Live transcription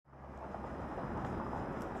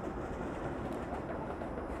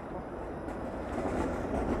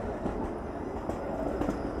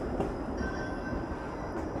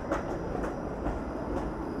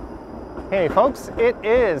Hey folks, it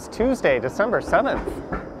is Tuesday, December 7th.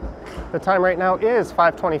 The time right now is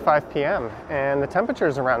 5:25 p.m. and the temperature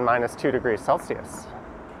is around -2 degrees Celsius.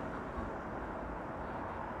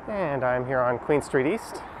 And I'm here on Queen Street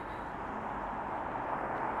East.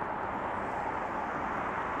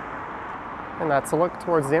 And that's a look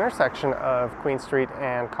towards the intersection of Queen Street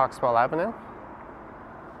and Coxwell Avenue.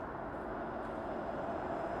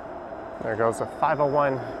 There goes a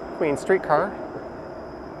 501 Queen streetcar,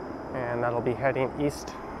 and that'll be heading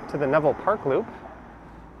east to the Neville Park Loop.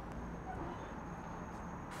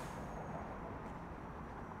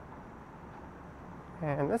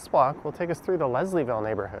 And this walk will take us through the Leslieville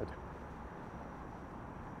neighborhood.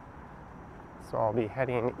 So I'll be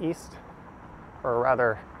heading east, or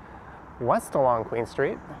rather west along Queen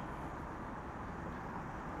Street.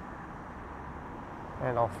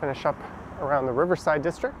 And I'll finish up around the Riverside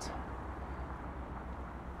district.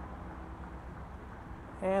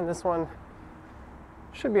 And this one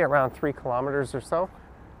should be around 3 kilometers or so.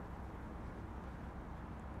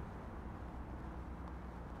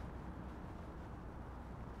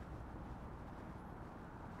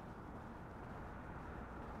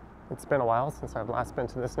 It's been a while since I've last been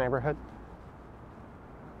to this neighborhood.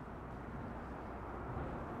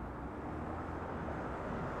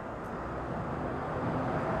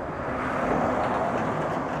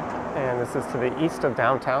 And this is to the east of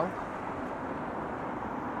downtown.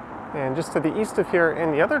 And just to the east of here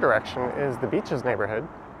in the other direction is the Beaches neighborhood.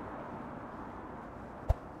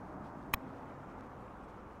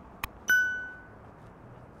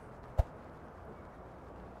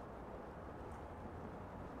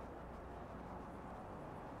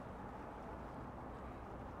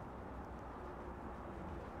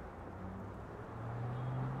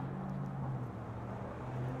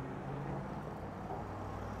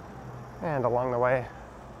 And along the way,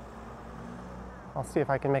 I'll see if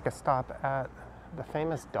I can make a stop at the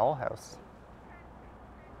famous dollhouse.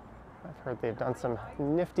 I've heard they've done some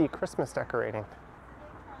nifty Christmas decorating.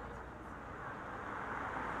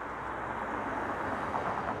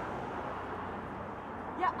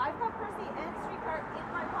 Yeah, I've got Percy and streetcar in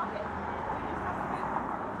my pocket. We just have to move.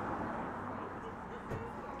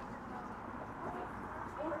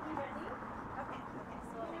 Are we ready? Okay.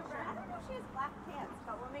 So I don't know if she has black pants,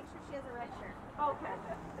 but we'll make sure she has a red shirt. Okay.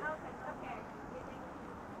 Okay.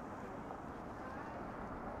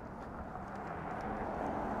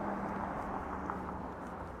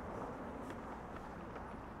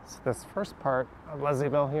 So this first part of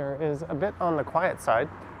Leslieville here is a bit on the quiet side.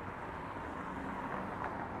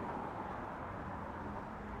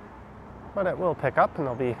 But it will pick up and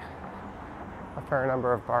there'll be a fair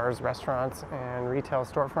number of bars, restaurants, and retail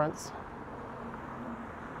storefronts.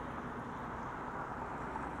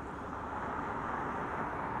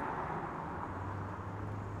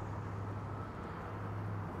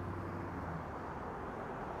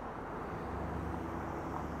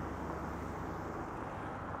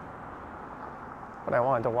 But I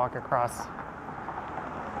wanted to walk across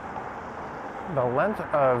the length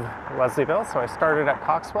of Leslieville, so I started at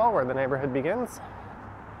Coxwell, where the neighborhood begins.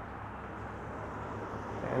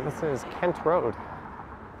 And this is Kent Road.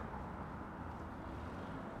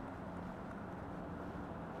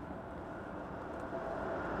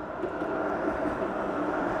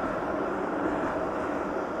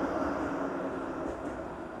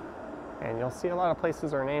 And you'll see a lot of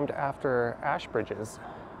places are named after Ashbridges.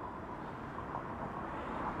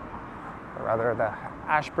 Or rather, the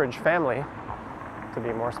Ashbridge family, to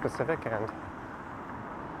be more specific, and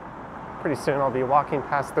pretty soon I'll be walking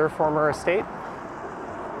past their former estate.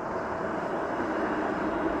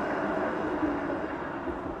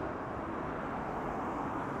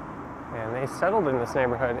 And they settled in this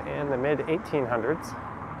neighborhood in the mid-1800s.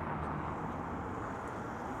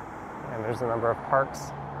 And there's a number of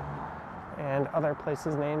parks and other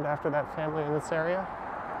places named after that family in this area.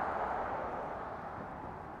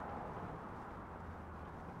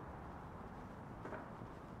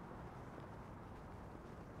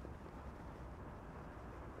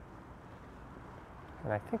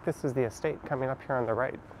 And I think this is the estate coming up here on the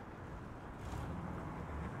right.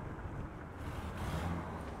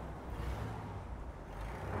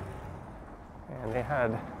 And they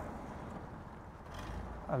had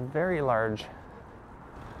a very large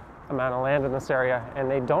amount of land in this area, and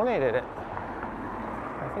they donated it,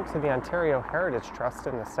 I think, to the Ontario Heritage Trust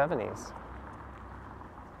in the 70s.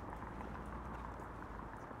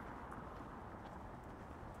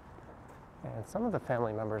 And some of the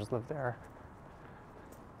family members lived there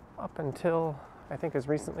up until, I think, as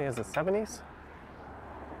recently as the 70s.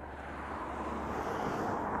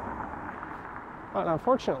 But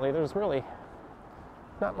unfortunately, there's really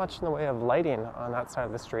not much in the way of lighting on that side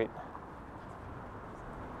of the street.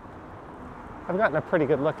 I've gotten a pretty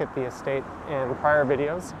good look at the estate in prior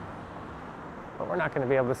videos, but we're not going to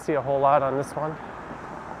be able to see a whole lot on this one.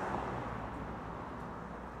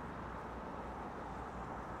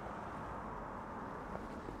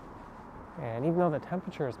 And even though the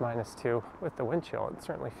temperature is -2 with the wind chill, it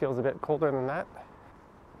certainly feels a bit colder than that.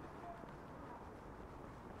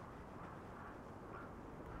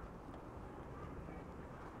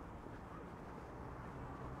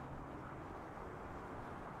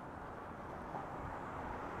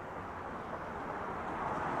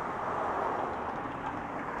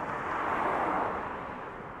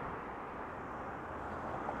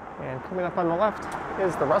 And coming up on the left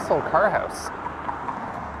is the Russell Car House.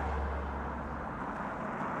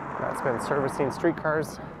 That's been servicing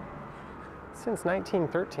streetcars since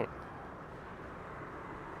 1913.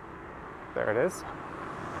 There it is.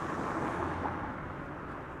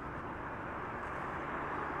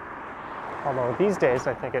 Although these days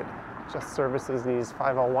I think it just services these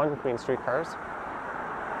 501 Queen streetcars.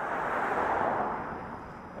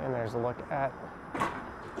 And there's a look at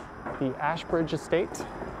the Ashbridge estate.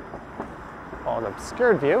 All an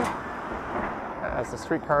obscured view as the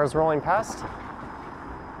streetcar is rolling past.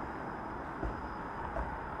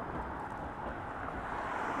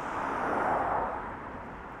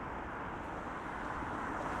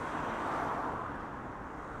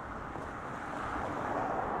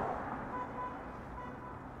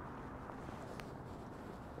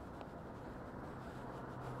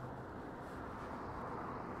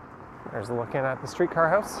 There's a look in at the streetcar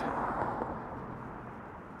house.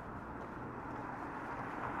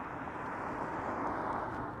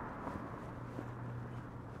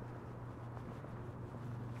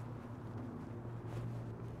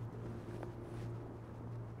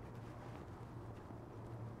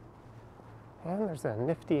 And there's a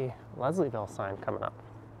nifty Leslieville sign coming up.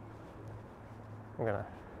 I'm gonna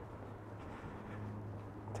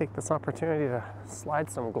take this opportunity to slide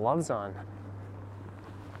some gloves on.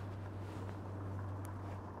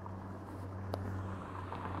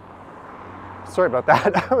 Sorry about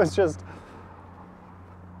that. I was just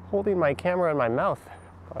holding my camera in my mouth,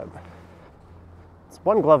 but it's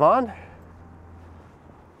one glove on.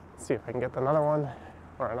 Let's see if I can get another one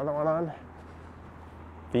or another one on.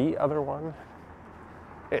 The other one.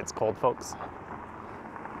 It's cold, folks.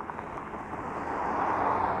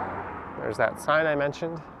 There's that sign I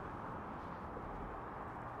mentioned.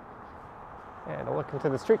 And a look into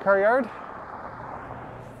the streetcar yard.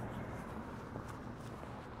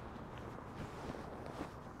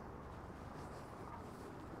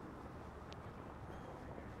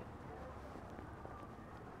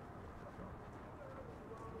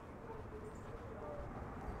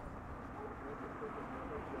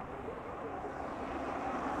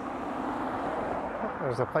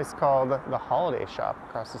 There's a place called the Holiday Shop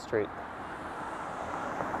across the street.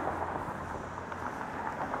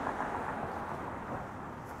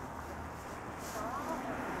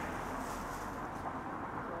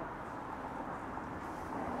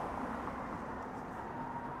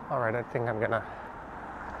 All right, I think I'm gonna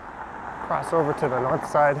cross over to the north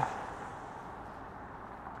side.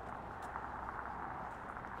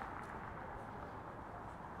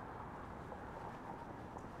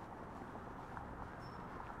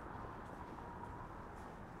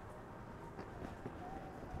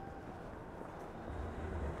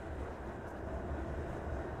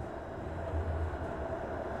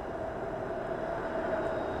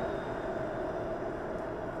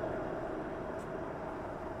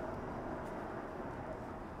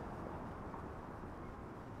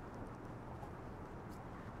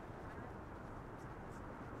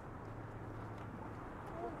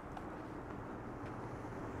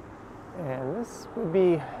 And this would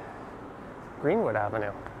be Greenwood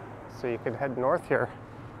Avenue. So you could head north here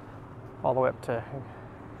all the way up to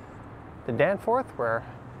the Danforth, where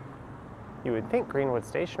you would think Greenwood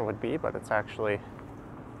Station would be, but it's actually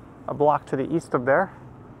a block to the east of there.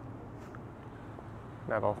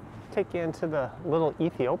 That'll take you into the Little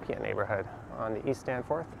Ethiopia neighborhood on the East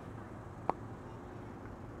Danforth.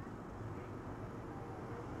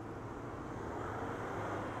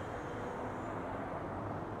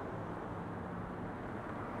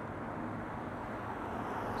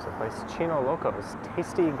 There's a place, Chino Locos,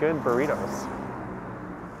 tasty good burritos.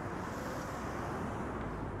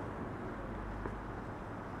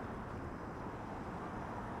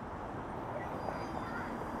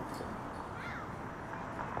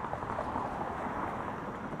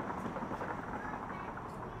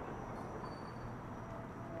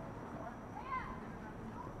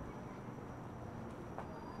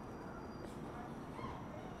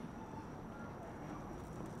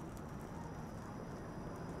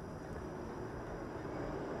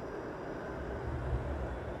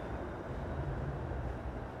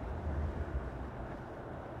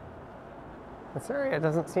 This area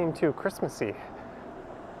doesn't seem too Christmassy.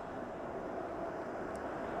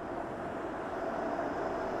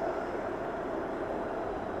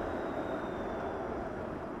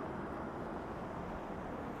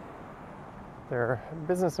 Their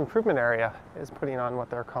business improvement area is putting on what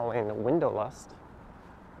they're calling window lust.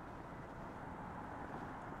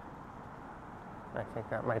 I think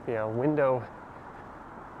that might be a window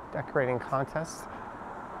decorating contest.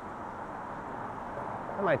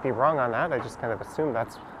 I might be wrong on that. I just kind of assumed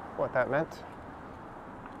that's what that meant.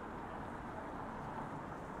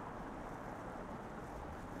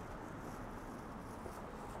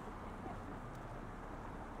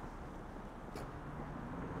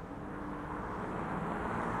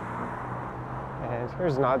 And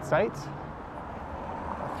here's an odd sight.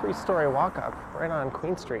 A 3-story walk-up right on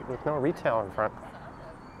Queen Street with no retail in front.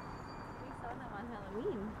 We saw them on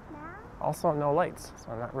Halloween. Also no lights,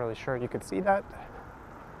 so I'm not really sure you could see that.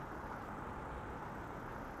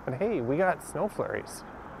 But hey, we got snow flurries.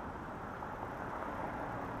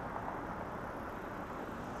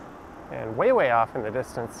 And way, way off in the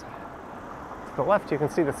distance, to the left you can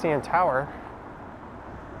see the CN Tower.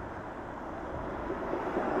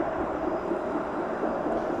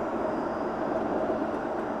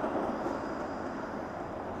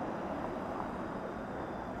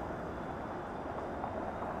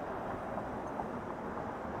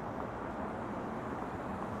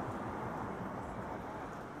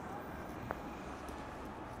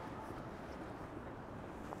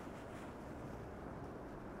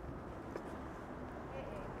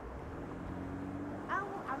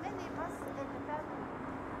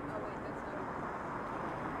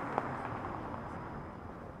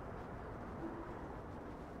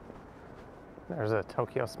 There's a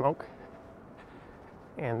Tokyo Smoke.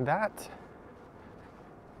 And that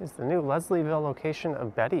is the new Leslieville location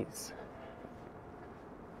of Betty's.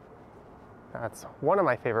 That's one of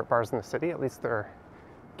my favorite bars in the city, at least their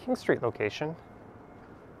King Street location.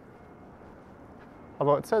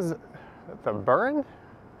 Although it says the Burn?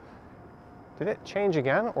 Did it change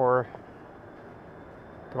again, or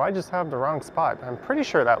do I just have the wrong spot? I'm pretty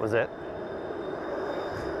sure that was it.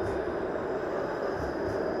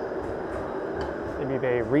 Maybe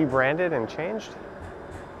they rebranded and changed.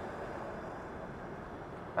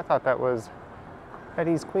 I thought that was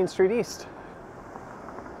Betty's Queen Street East.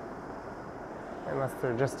 Unless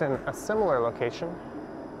they're just in a similar location.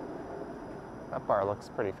 That bar looks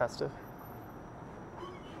pretty festive.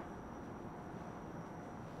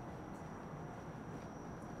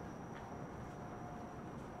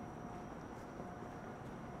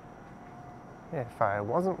 If I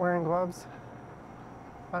wasn't wearing gloves,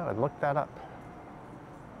 I would look that up.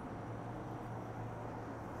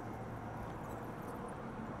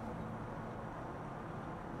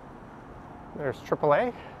 There's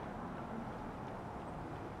AAA.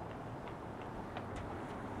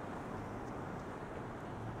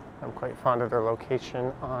 I'm quite fond of their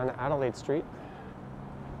location on Adelaide Street.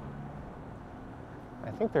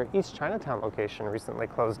 I think their East Chinatown location recently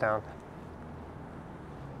closed down.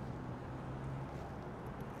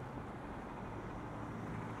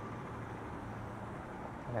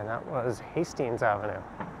 And that was Hastings Avenue.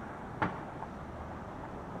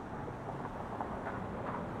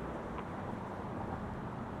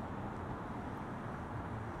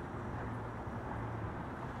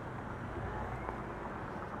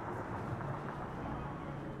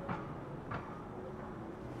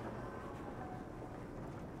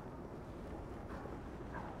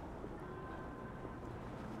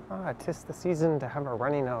 Ah, 'tis the season to have a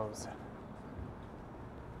runny nose.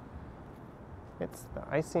 It's the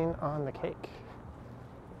icing on the cake.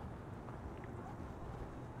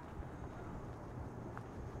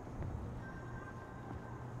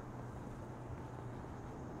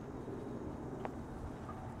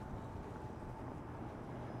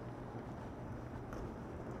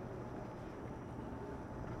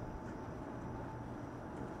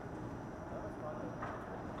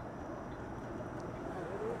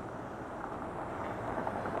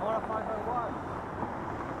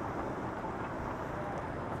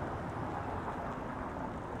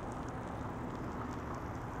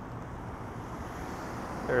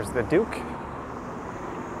 There's the Duke.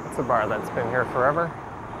 It's a bar that's been here forever.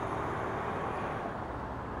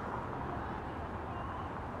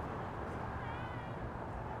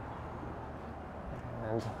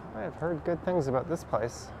 And I have heard good things about this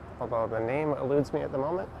place, although the name eludes me at the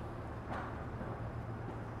moment.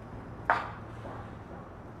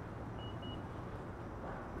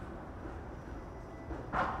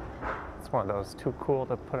 It's one of those too cool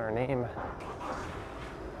to put our name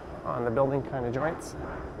on the building kind of joints.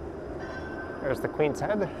 There's the Queen's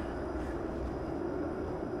Head.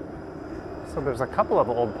 So there's a couple of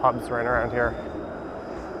old pubs right around here.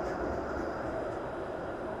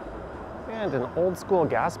 And an old school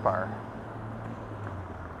gas bar.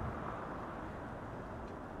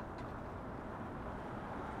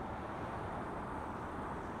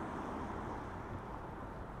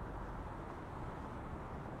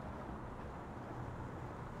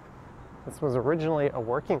 This was originally a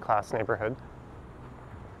working class neighborhood.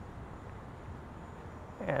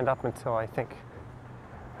 And up until I think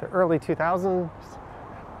the early 2000s,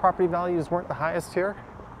 property values weren't the highest here.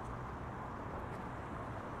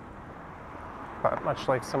 But much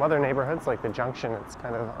like some other neighborhoods, like the Junction, it's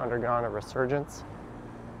kind of undergone a resurgence.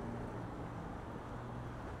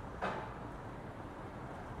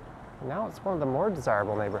 And now it's one of the more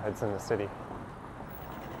desirable neighborhoods in the city.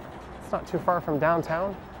 It's not too far from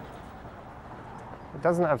downtown. It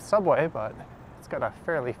doesn't have subway, but it's got a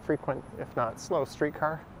fairly frequent, if not slow,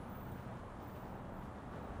 streetcar.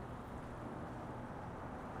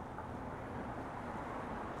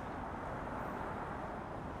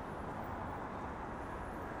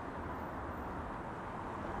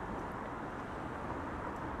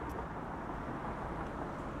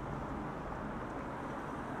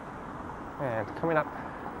 And coming up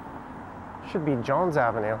should be Jones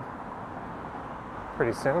Avenue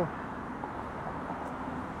pretty soon.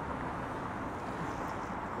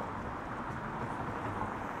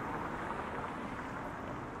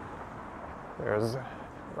 There's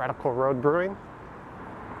Radical Road Brewing.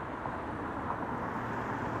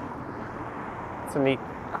 It's a neat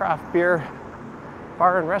craft beer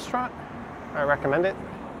bar and restaurant. I recommend it.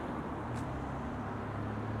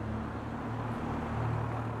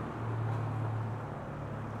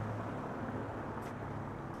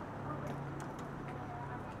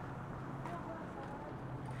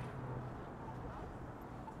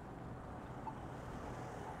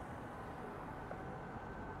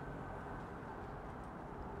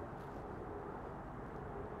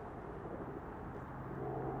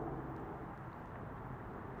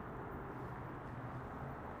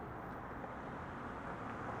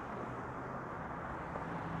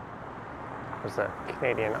 There's a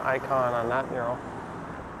Canadian icon on that mural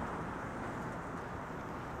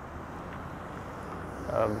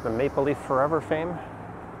of the Maple Leaf Forever fame.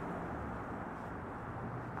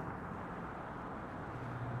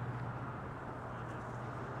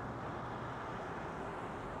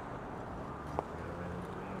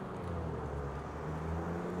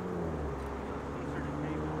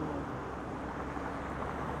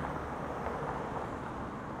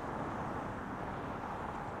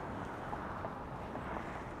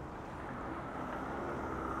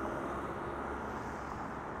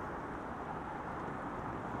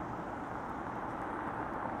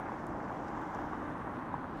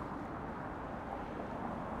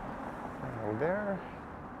 And there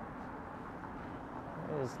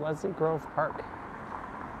is Leslie Grove Park.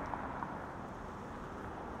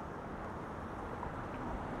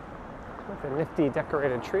 With a nifty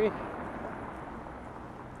decorated tree.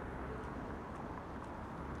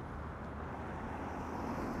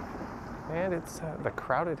 And it's the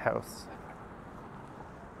Crowded House.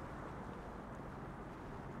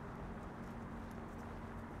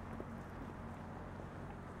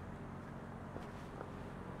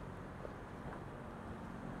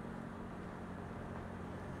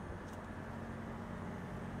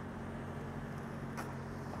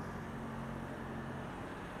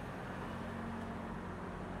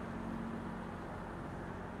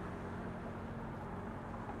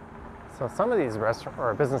 So some of these restaurants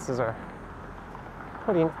or businesses are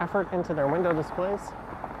putting effort into their window displays.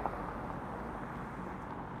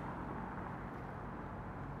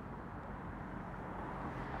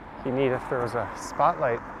 It'd be neat if there was a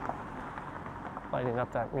spotlight lighting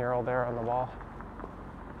up that mural there on the wall.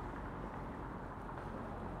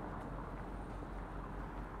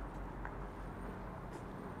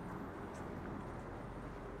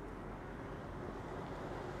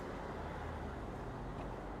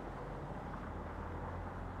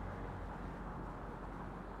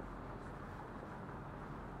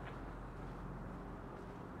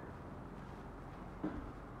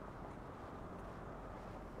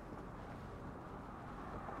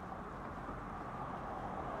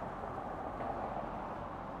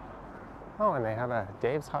 Oh, and they have a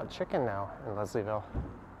Dave's Hot Chicken now in Leslieville.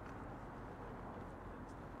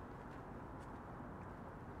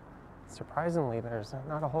 Surprisingly, there's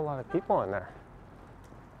not a whole lot of people in there.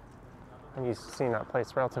 I'm used to seeing that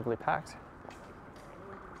place relatively packed.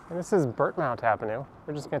 And this is Bertmount Avenue.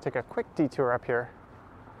 We're just going to take a quick detour up here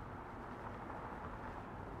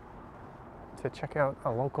to check out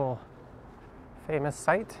a local famous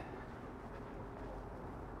site.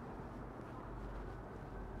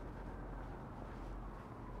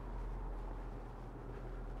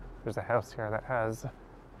 There's a house here that has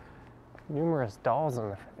numerous dolls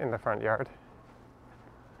in the front yard.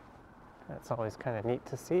 That's always kind of neat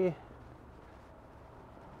to see.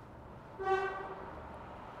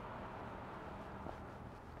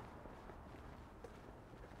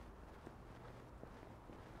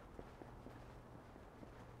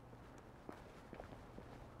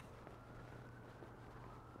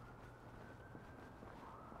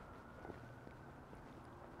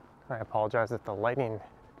 I apologize if the lighting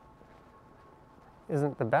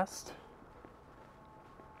isn't the best.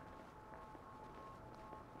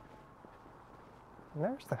 And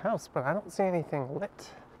there's the house, but I don't see anything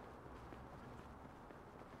lit.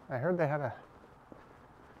 I heard they had a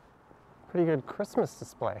pretty good Christmas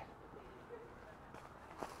display.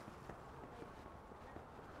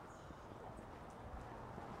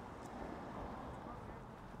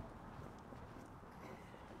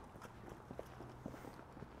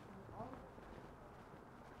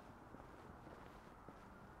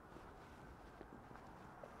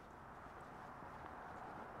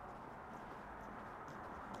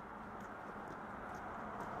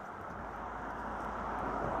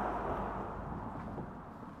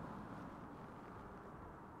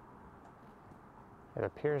 It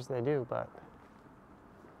appears they do, but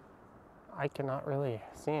I cannot really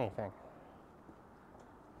see anything.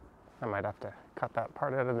 I might have to cut that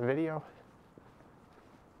part out of the video.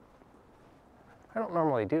 I don't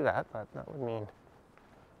normally do that, but that would mean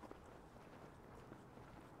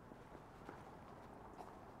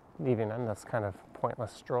leaving in this kind of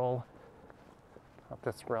pointless stroll up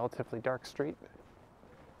this relatively dark street.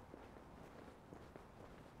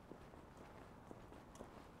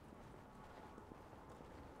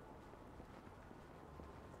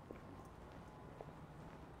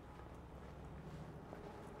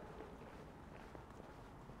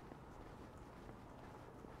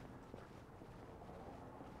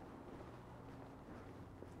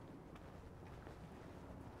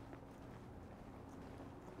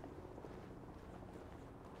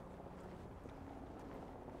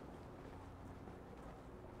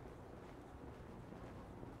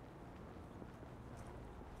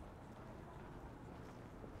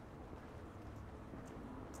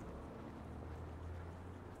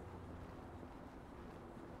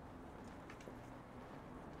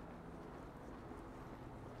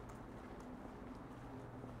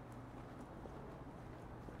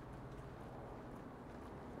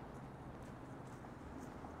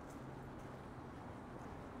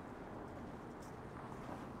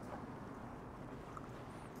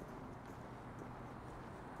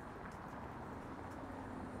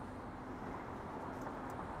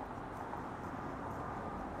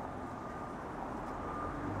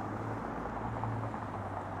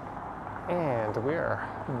 And we are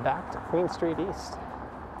back to Queen Street East.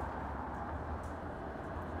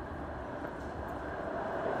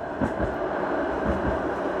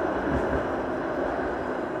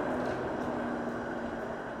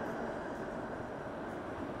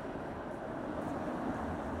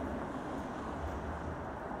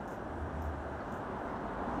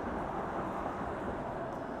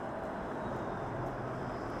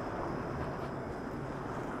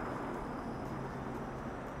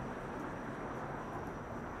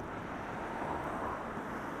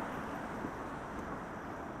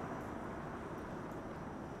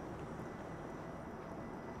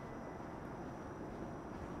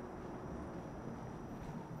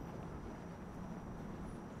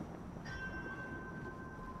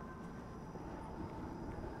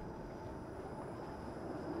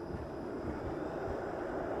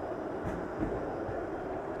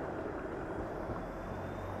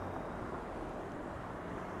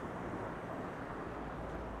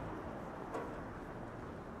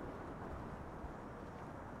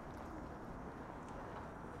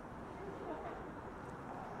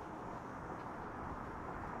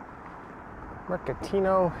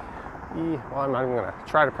 Mercatino E, well, I'm not even going to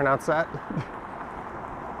try to pronounce that.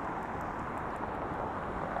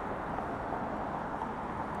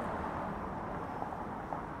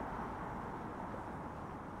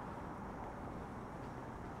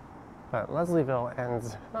 But Leslieville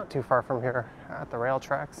ends not too far from here at the rail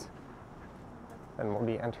tracks. Then we'll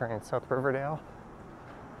be entering South Riverdale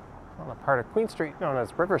on a part of Queen Street known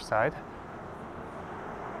as Riverside.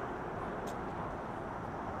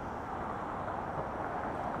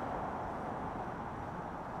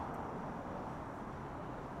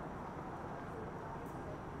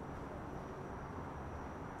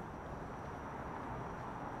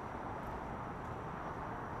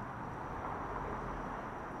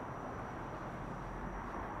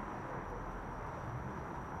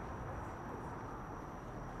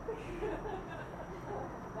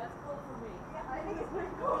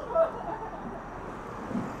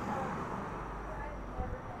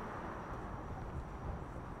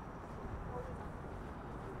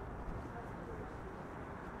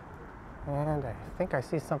 And I think I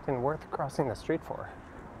see something worth crossing the street for.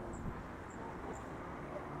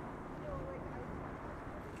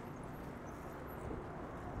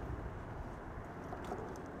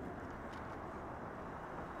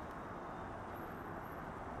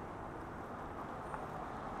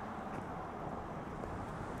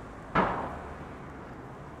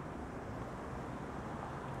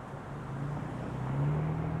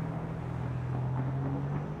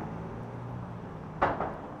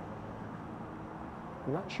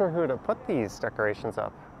 I'm not sure who to put these decorations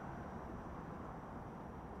up.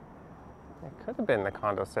 It could have been the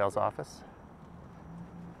condo sales office,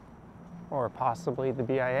 or possibly the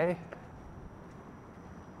BIA.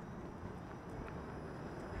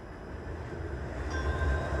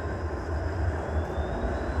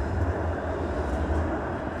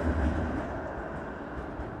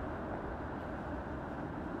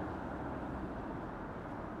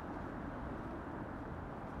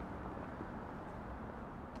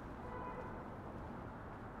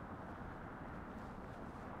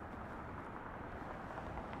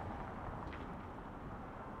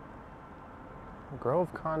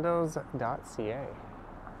 grovecondos.ca.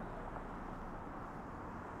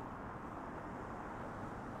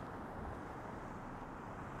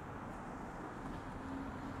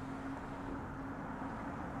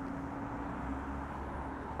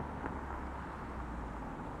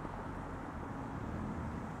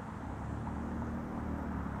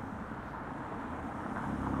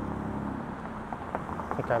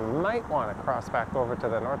 I think I might want to cross back over to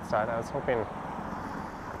the north side. I was hoping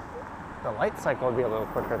the light cycle would be a little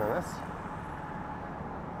quicker than this.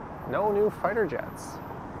 No new fighter jets.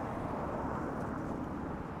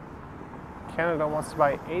 Canada wants to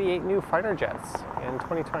buy 88 new fighter jets in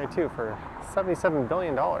 2022 for $77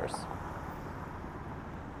 billion.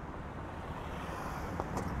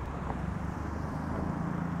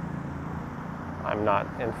 I'm not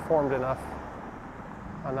informed enough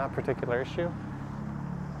on that particular issue.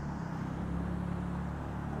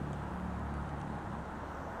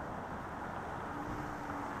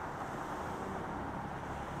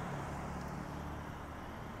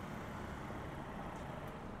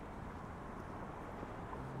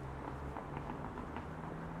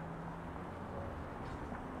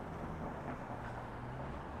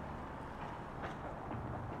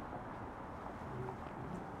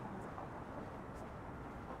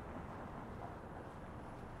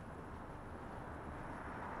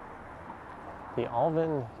 The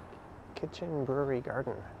Alvin Kitchen Brewery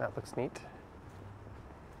Garden. That looks neat.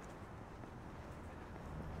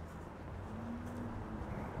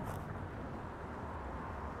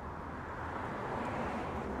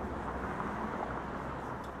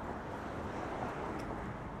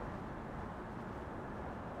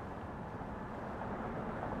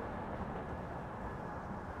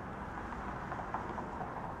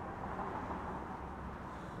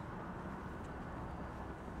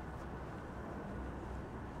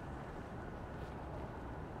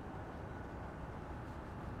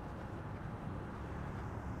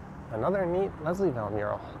 Another neat Leslieville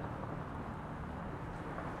mural.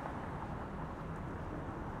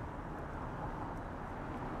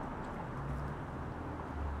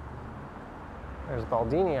 There's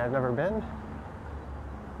Baldini. I've never been,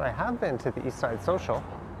 but I have been to the East Side Social.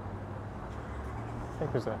 I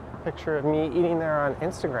think there's a picture of me eating there on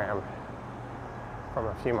Instagram from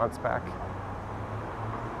a few months back.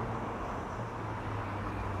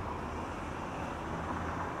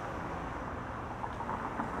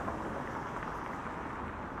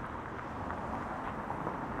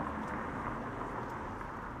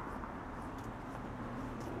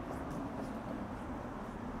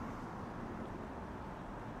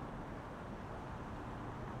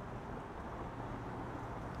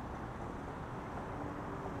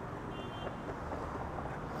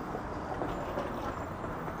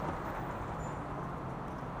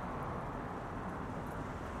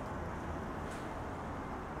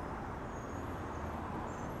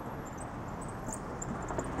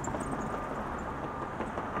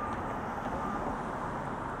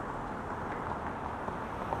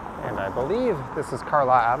 I believe this is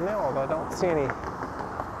Carlow Avenue, although I don't see any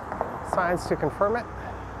signs to confirm it.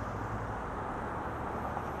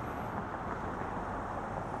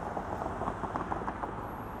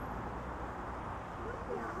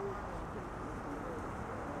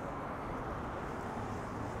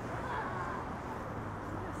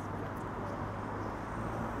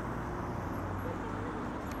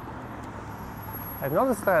 I've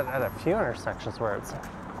noticed that at a few intersections where it's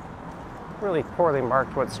really poorly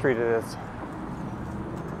marked what street it is.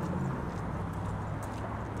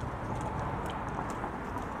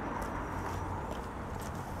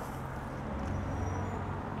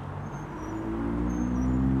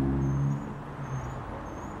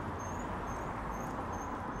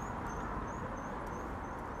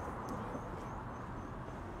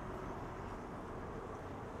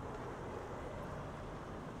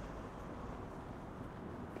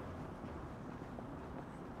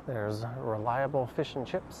 There's Reliable Fish and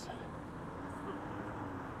Chips.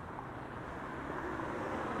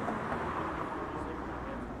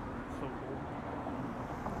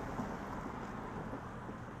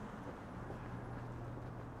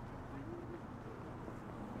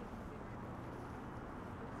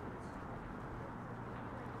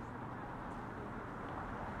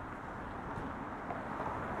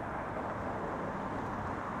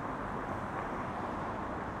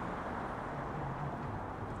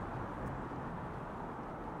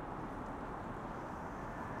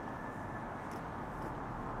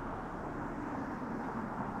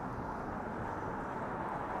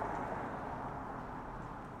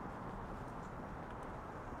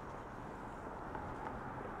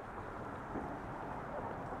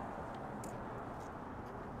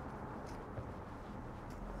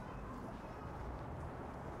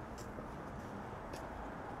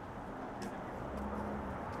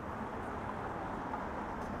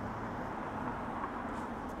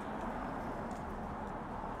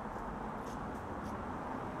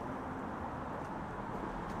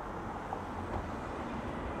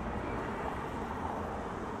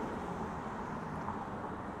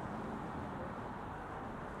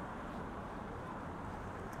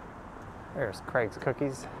 There's Craig's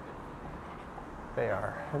Cookies. They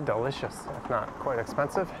are delicious, if not quite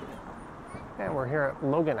expensive. And we're here at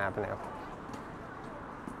Logan Avenue.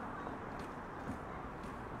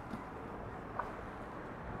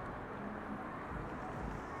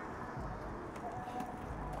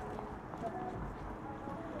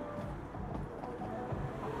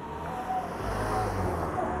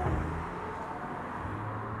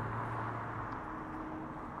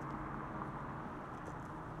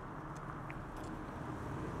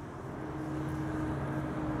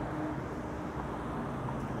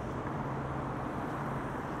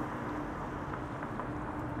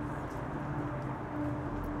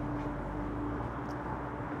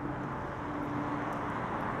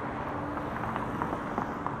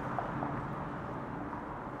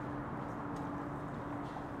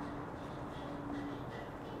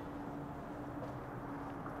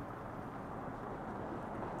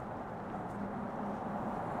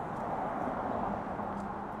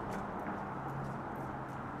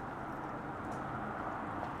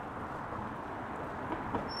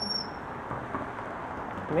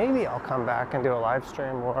 Maybe I'll come back and do a live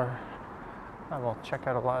stream, or I will check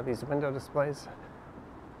out a lot of these window displays.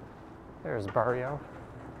 There's Barrio.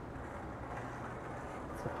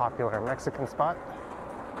 It's a popular Mexican spot.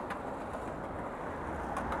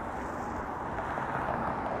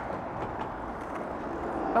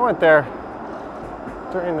 I went there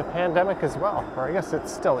during the pandemic as well, or I guess it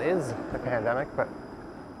still is the pandemic, but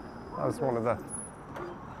that was one of the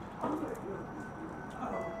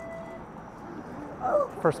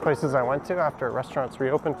first places I went to after restaurants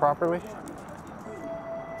reopened properly.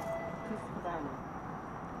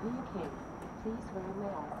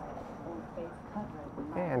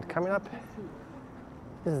 And coming up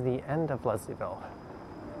is the end of Leslieville.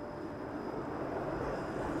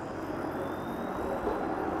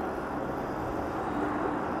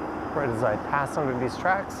 Right as I pass under these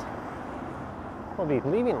tracks, we'll be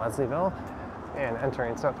leaving Leslieville and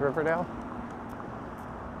entering South Riverdale.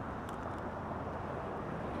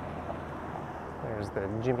 There's the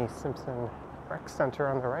Jimmy Simpson Rec Center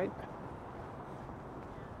on the right.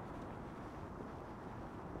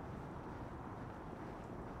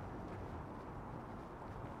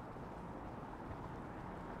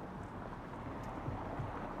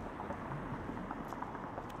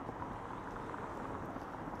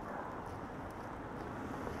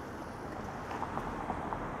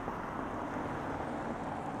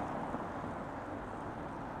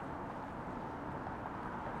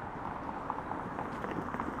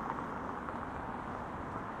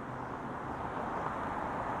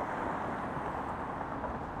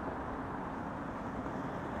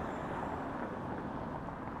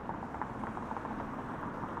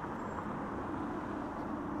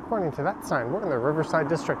 According to that sign, we're in the Riverside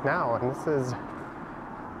District now, and this is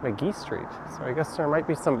McGee Street, so I guess there might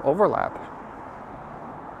be some overlap.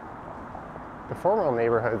 The formal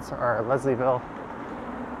neighborhoods are Leslieville,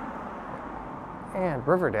 and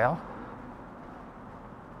Riverdale.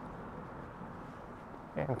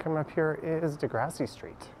 And coming up here is Degrassi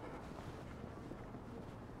Street.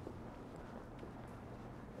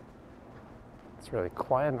 It's really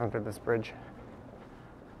quiet under this bridge.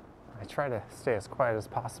 I try to stay as quiet as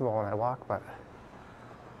possible when I walk, but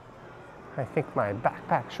I think my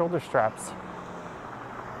backpack shoulder straps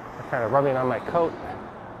are kind of rubbing on my coat,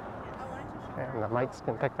 and the mics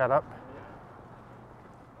can pick that up.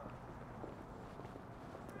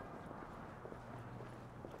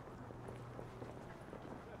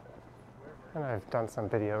 And I've done some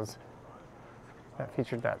videos that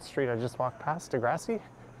featured that street I just walked past, Degrassi.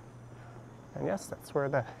 And yes, that's where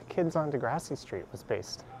the Kids on Degrassi Street was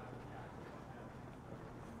based.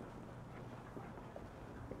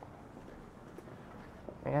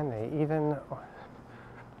 And they even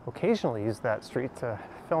occasionally used that street to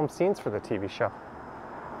film scenes for the TV show,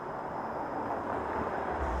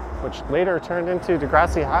 which later turned into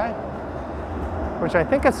Degrassi High, which I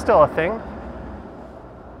think is still a thing.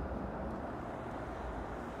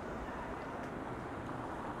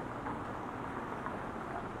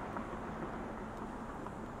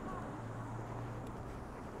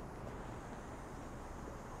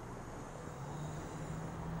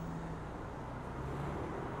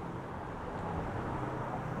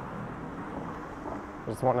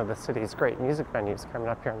 There's one of the city's great music venues coming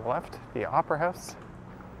up here on the left, the Opera House.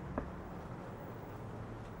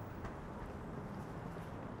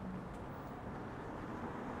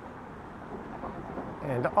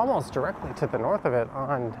 And almost directly to the north of it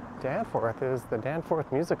on Danforth is the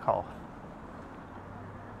Danforth Music Hall.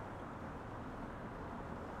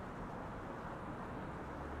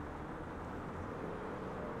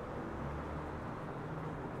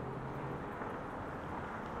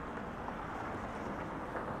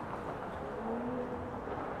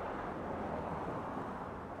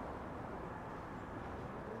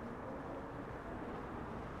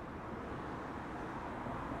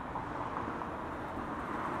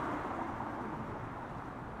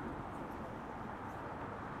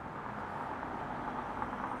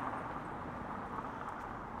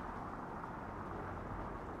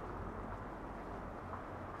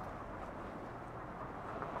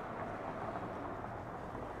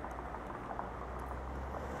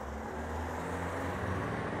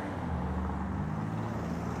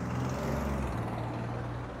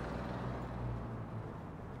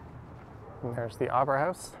 And there's the Opera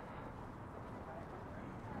House.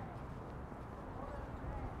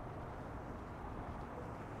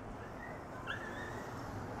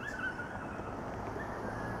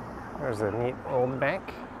 There's a neat old bank.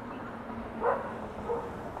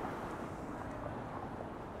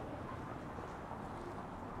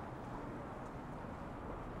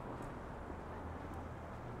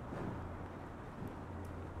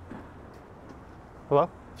 Hello?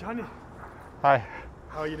 Johnny, Hi.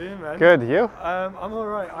 how are you doing, man? Good, you? I'm all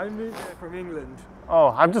right. I moved here from England. Oh,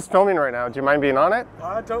 I'm just filming right now. Do you mind being on it?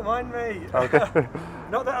 I don't mind, mate. Okay.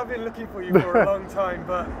 Not that I've been looking for you for a long time,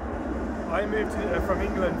 but I moved from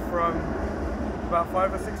England from about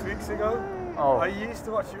 5 or 6 weeks ago. Oh. I used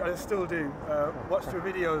to watch you, I still do, watch your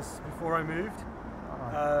videos before I moved.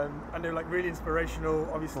 And they're like really inspirational.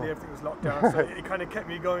 Obviously, everything was locked down, so it kind of kept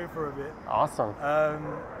me going for a bit. Awesome.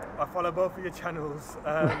 I follow both of your channels.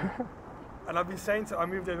 And I've been saying to, I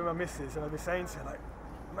moved over with my missus, and I've been saying to her, like,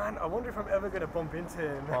 man, I wonder if I'm ever going to bump into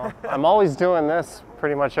him. Well, I'm always doing this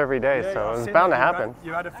pretty much every day, Yeah, so I've it's seen bound to that happen.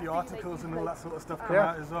 You had a few articles and all that sort of stuff come Yeah.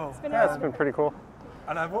 out as well. Yeah, it's been pretty cool.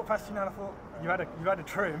 And I walked past you and I thought, you had a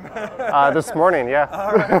trim. This morning, yeah.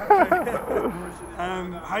 All right,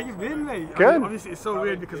 okay. How you been, mate? Good. I mean, obviously, it's so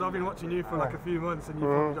weird because I've been watching you for like a few months and you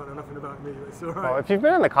probably don't know nothing about me, but it's all right. Well, if you've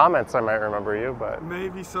been in the comments, I might remember you, but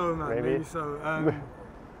Maybe so, man. Maybe. Maybe so.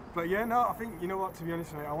 But yeah, no, I think, you know what, to be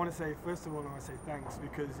honest, mate, I want to say, first of all, I want to say thanks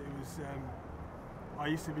because it was, I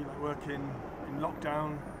used to be like working in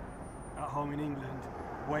lockdown at home in England,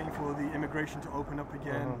 waiting for the immigration to open up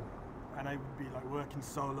again, and I would be like working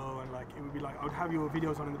solo, and like it would be like, I would have your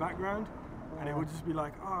videos on in the background, and it would just be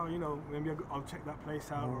like, oh, you know, maybe I'll check that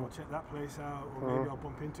place out, or I'll check that place out, or maybe I'll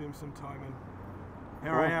bump into him sometime, and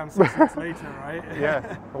here I am 6 months later, right?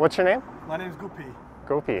 yeah. What's your name? My name's Guppy.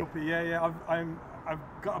 Gopi. Guppy, yeah. I've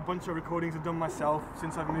got a bunch of recordings I've done myself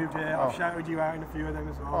since I've moved here. I've shouted you out in a few of them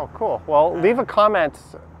as well. Oh, cool. Well, leave a comment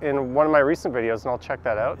in one of my recent videos, and I'll check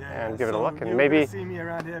that out and give it a look. And you're maybe gonna see me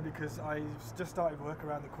around here because I just started work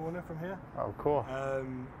around the corner from here. Oh, cool.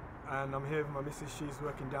 And I'm here with my missus. She's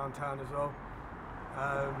working downtown as well.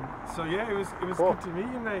 So yeah, it was Cool. good to meet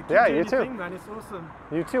you, mate. Yeah, Keep doing you your too. thing, man. It's awesome.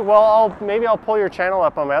 You too. Well, maybe I'll pull your channel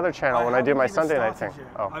up on my other channel when I do haven't my even Sunday night thing. started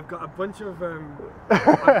yet. Oh, I've got a bunch of.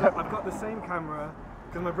 I've got the same camera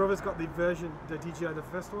because my brother's got the version, the DJI, the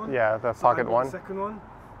first one. yeah, the So Pocket I've got One. the second one.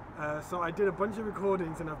 So I did a bunch of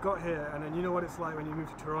recordings and I've got here, and then you know what it's like when you move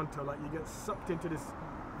to Toronto, like you get sucked into this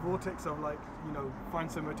vortex of like, you know,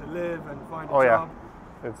 find somewhere to live and find a Oh, yeah. job.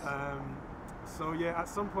 It's, So yeah, at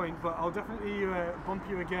some point, but I'll definitely bump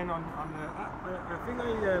you again on I think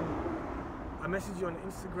I messaged you on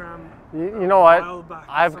Instagram. you know a while what? back.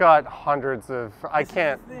 I've So got hundreds of. I This is the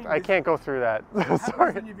can't. thing, I this- can't go through that. happens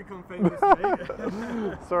Sorry. when you become famous,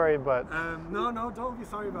 mate. Sorry, but No, don't be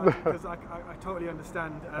sorry about it because I totally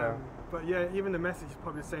understand. Yeah. But yeah, even the message is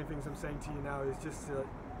probably the same things I'm saying to you now is just a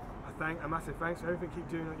massive thanks for everything. Keep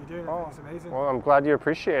doing what you're doing. I think it's amazing. well, I'm glad you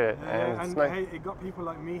appreciate it, and it's and nice. hey, it got people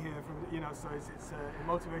like me here from, you know, so it's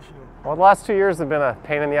motivational. Well, the last 2 years have been a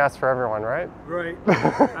pain in the ass for everyone, right? Right.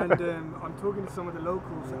 And I'm talking to some of the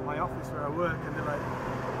locals at my office where I work, and they're like,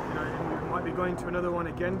 you know, we might be going to another one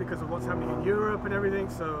again because of what's happening in Europe and everything.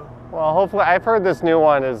 So Well, hopefully, I've heard this new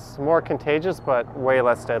one is more contagious, but way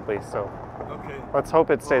less deadly. So okay. let's hope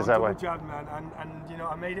it stays that way. Good job, man. And you know,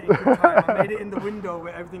 I made it in good time. I made it in the window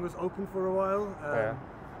where everything was open for a while. Yeah.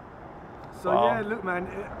 So Wow. yeah, look, man,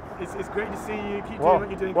 it's great to see you. Keep doing Well, what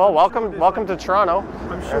you're doing. well, I'm sure welcome, there's, welcome like, to Toronto.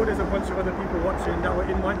 I'm sure there's a bunch of other people watching that were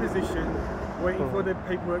in my position, waiting for the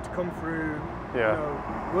paperwork to come through. Yeah. You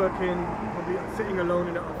know, working, probably sitting alone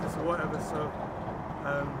in the office or whatever. So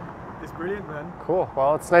it's brilliant, man. Cool.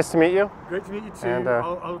 Well, it's nice to meet you. Great to meet you too. And,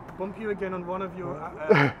 I'll bump you again on one of your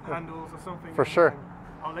handles or something. For and, sure.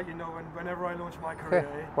 I'll let you know whenever I launch my career.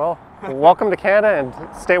 Okay. Well, welcome to Canada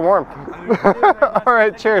and stay warm. All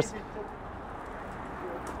right. Cheers.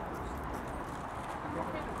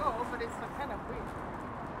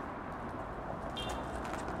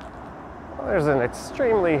 Well, there's an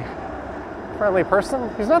extremely friendly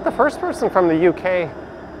person. He's not the first person from the UK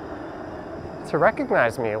to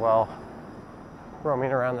recognize me while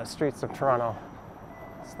roaming around the streets of Toronto.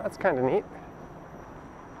 So that's kind of neat.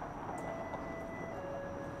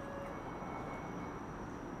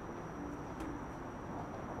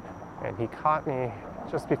 And he caught me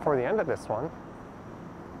just before the end of this one.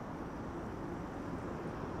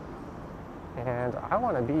 And I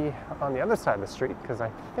want to be on the other side of the street because I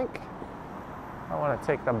think I want to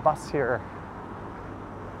take the bus here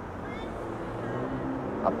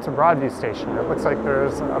up to Broadview Station. It looks like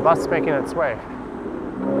there's a bus making its way.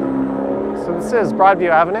 So this is Broadview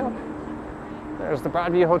Avenue. There's the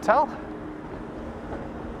Broadview Hotel.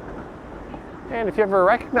 And if you ever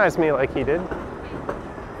recognize me like he did,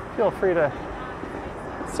 feel free to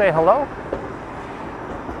say hello.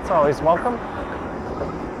 It's always welcome.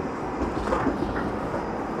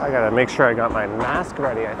 I gotta make sure I got my mask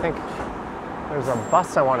ready. I think there's a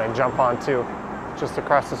bus I want to jump onto just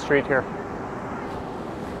across the street here.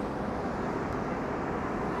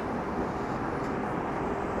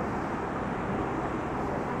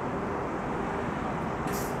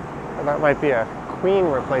 Well, that might be a Queen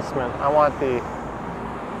replacement. I want the,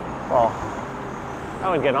 well, I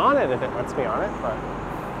would get on it if it lets me on it, but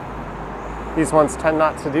these ones tend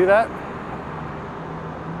not to do that.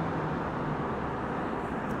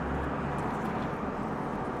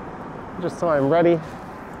 Just so I'm ready.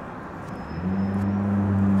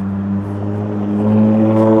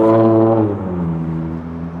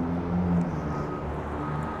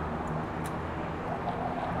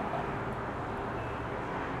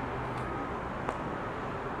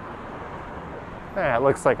 Yeah, it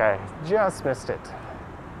looks like I just missed it.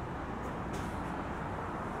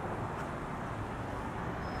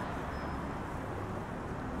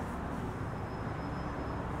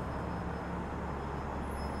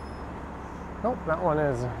 Nope, that one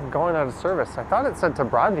is going out of service. I thought it said to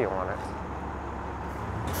Broadview on it.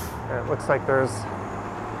 And it looks like there's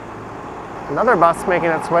another bus making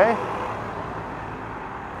its way.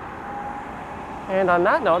 And on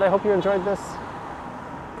that note, I hope you enjoyed this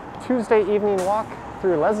Tuesday evening walk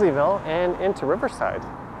through Leslieville and into Riverside.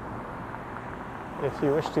 If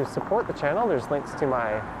you wish to support the channel, there's links to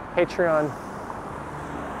my Patreon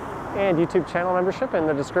and YouTube channel membership in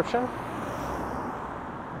the description.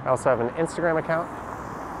 I also have an Instagram account,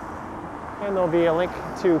 and there'll be a link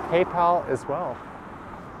to PayPal as well.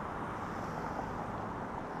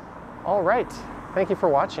 All right, thank you for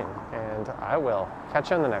watching, and I will catch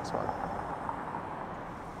you on the next one.